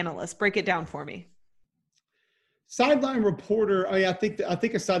 sideline analyst, break it down for me. Sideline reporter, I think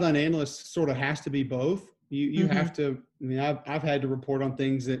a sideline analyst sort of has to be both. You have to. I mean, I've had to report on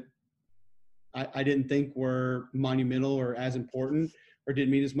things that I didn't think were monumental or as important or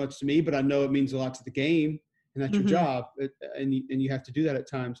didn't mean as much to me, but I know it means a lot to the game, and that's your job. And you have to do that at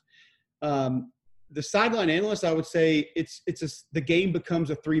times. The sideline analyst, I would say the game becomes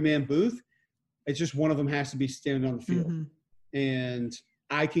a 3-man booth. It's just one of them has to be standing on the field. And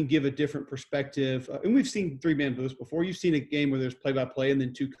I can give a different perspective. And we've seen 3-man booths before. You've seen a game where there's play-by-play and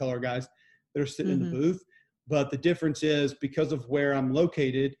then 2 color guys that are sitting in the booth. But the difference is because of where I'm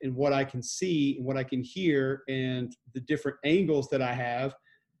located and what I can see and what I can hear and the different angles that I have.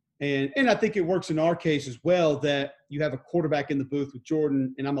 And I think it works in our case as well, that you have a quarterback in the booth with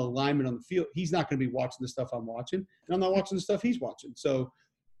Jordan and I'm a lineman on the field. He's not going to be watching the stuff I'm watching, and I'm not watching the stuff he's watching. So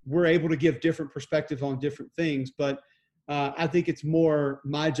we're able to give different perspectives on different things. But I think it's more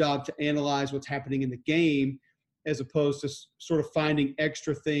my job to analyze what's happening in the game as opposed to sort of finding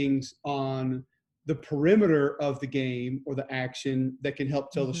extra things on the perimeter of the game or the action that can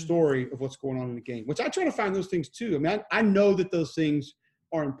help tell the story of what's going on in the game, which I try to find those things too. I mean, I know that those things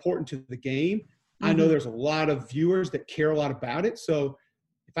are important to the game. I know there's a lot of viewers that care a lot about it. So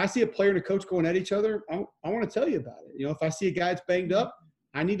if I see a player and a coach going at each other, I want to tell you about it. If I see a guy that's banged up,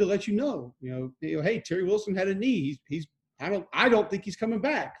 I need to let you know, hey, Terry Wilson had a knee. I don't think he's coming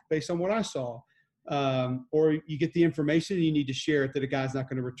back based on what I saw. Or you get the information and you need to share it that a guy's not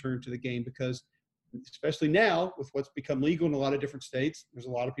going to return to the game, because especially now with what's become legal in a lot of different states, there's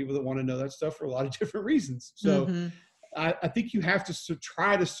a lot of people that want to know that stuff for a lot of different reasons. So I think you have to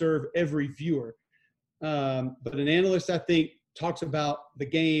try to serve every viewer. But an analyst, I think, talks about the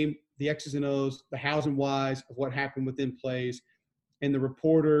game, the X's and O's, the hows and whys of what happened within plays. And the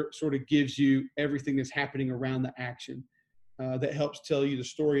reporter sort of gives you everything that's happening around the action that helps tell you the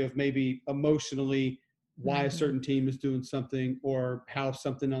story of maybe emotionally why a certain team is doing something, or how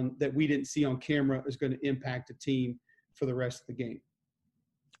something that we didn't see on camera is going to impact a team for the rest of the game.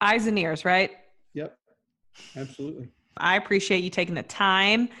 Eyes and ears, right? Yep, absolutely. I appreciate you taking the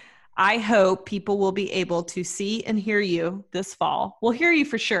time. I hope people will be able to see and hear you this fall. We'll hear you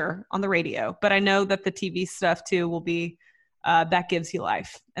for sure on the radio, but I know that the TV stuff too will be, that gives you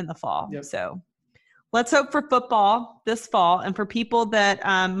life in the fall. Yep. So let's hope for football this fall, and for people that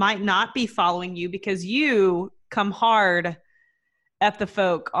might not be following you, because you come hard at the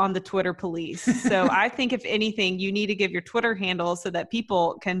folk on the Twitter police. So I think if anything, you need to give your Twitter handle so that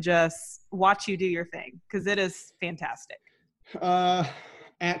people can just watch you do your thing, because it is fantastic.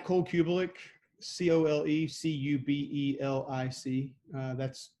 At Cole Cubelic, ColeCubelic.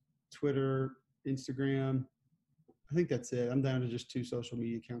 That's Twitter, Instagram. I think that's it. I'm down to just 2 social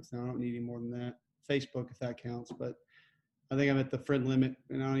media accounts now. I don't need any more than that. Facebook, if that counts, but I think I'm at the friend limit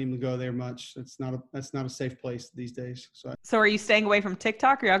and I don't even go there much. That's not a safe place these days. So are you staying away from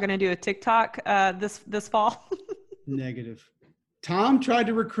TikTok? Are y'all going to do a TikTok this fall? Negative. Tom tried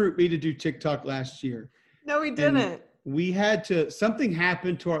to recruit me to do TikTok last year. No, he didn't. Something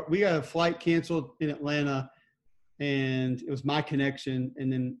happened we got a flight canceled in Atlanta, and it was my connection.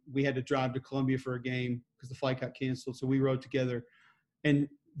 And then we had to drive to Columbia for a game because the flight got canceled. So we rode together, and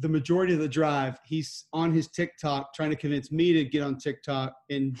the majority of the drive, he's on his TikTok trying to convince me to get on TikTok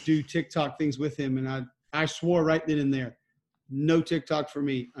and do TikTok things with him. And I swore right then and there, no TikTok for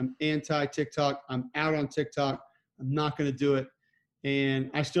me. I'm anti-TikTok. I'm out on TikTok. I'm not going to do it.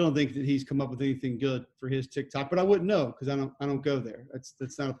 And I still don't think that he's come up with anything good for his TikTok, but I wouldn't know because I don't go there.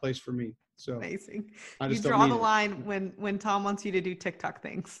 That's not a place for me. So amazing. You draw the line when Tom wants you to do TikTok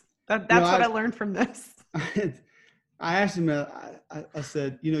things. That's what I learned from this. I asked him, I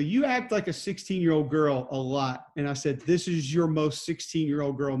said, you act like a 16-year-old girl a lot. And I said, this is your most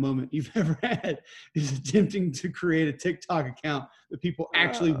 16-year-old girl moment you've ever had, is attempting to create a TikTok account that people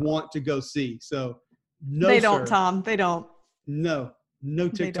actually want to go see. So no, they don't, Tom. They don't. No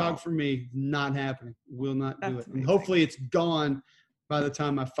TikTok for me. Not happening. Will not do it. Amazing. And hopefully it's gone by the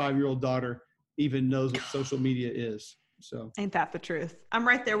time my 5-year-old daughter even knows what social media is. So ain't that the truth? I'm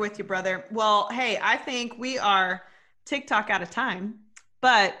right there with you, brother. Well, hey, I think we are TikTok out of time,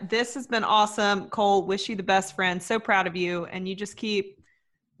 but this has been awesome. Cole, wish you the best, friend. So proud of you, and you just keep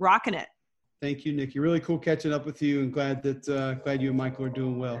rocking it. Thank you, Nikki. Really cool catching up with you, and glad you and Michael are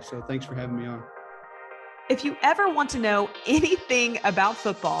doing well. So thanks for having me on. If you ever want to know anything about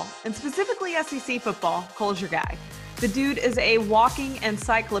football, and specifically SEC football, Cole's your guy. The dude is a walking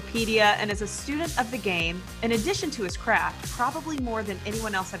encyclopedia and is a student of the game, in addition to his craft, probably more than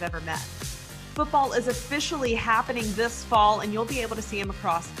anyone else I've ever met. Football is officially happening this fall, and you'll be able to see him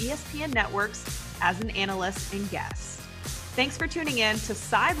across ESPN networks as an analyst and guest. Thanks for tuning in to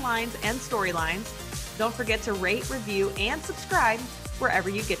Sidelines and Storylines. Don't forget to rate, review, and subscribe wherever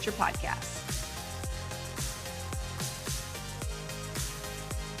you get your podcasts.